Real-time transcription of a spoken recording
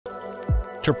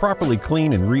To properly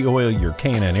clean and re-oil your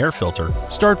K&N air filter,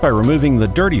 start by removing the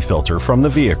dirty filter from the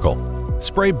vehicle.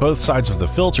 Spray both sides of the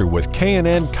filter with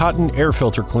K&N Cotton Air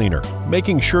Filter Cleaner,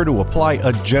 making sure to apply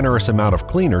a generous amount of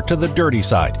cleaner to the dirty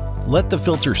side. Let the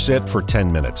filter sit for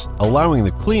 10 minutes, allowing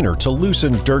the cleaner to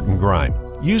loosen dirt and grime.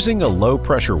 Using a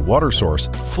low-pressure water source,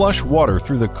 flush water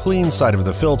through the clean side of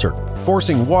the filter,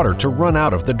 forcing water to run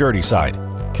out of the dirty side.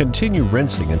 Continue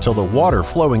rinsing until the water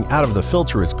flowing out of the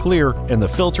filter is clear and the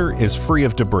filter is free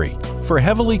of debris. For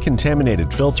heavily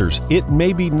contaminated filters, it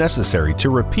may be necessary to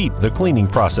repeat the cleaning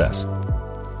process.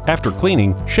 After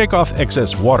cleaning, shake off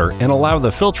excess water and allow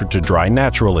the filter to dry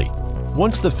naturally.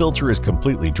 Once the filter is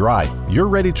completely dry, you're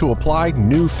ready to apply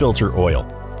new filter oil.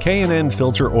 K&N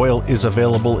filter oil is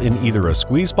available in either a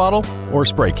squeeze bottle or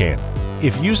spray can.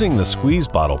 If using the squeeze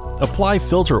bottle, apply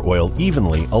filter oil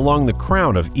evenly along the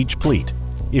crown of each pleat.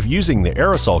 If using the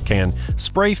aerosol can,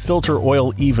 spray filter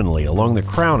oil evenly along the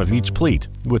crown of each pleat,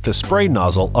 with the spray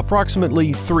nozzle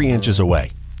approximately 3 inches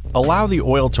away. Allow the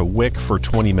oil to wick for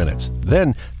 20 minutes,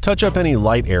 then touch up any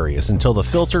light areas until the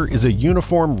filter is a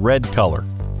uniform red color.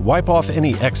 Wipe off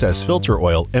any excess filter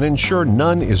oil and ensure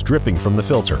none is dripping from the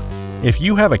filter. If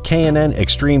you have a K&N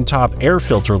Extreme Top air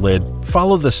filter lid,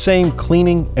 follow the same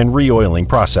cleaning and re-oiling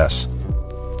process.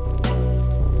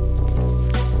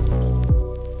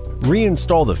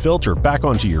 Reinstall the filter back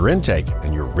onto your intake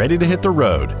and you're ready to hit the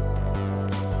road.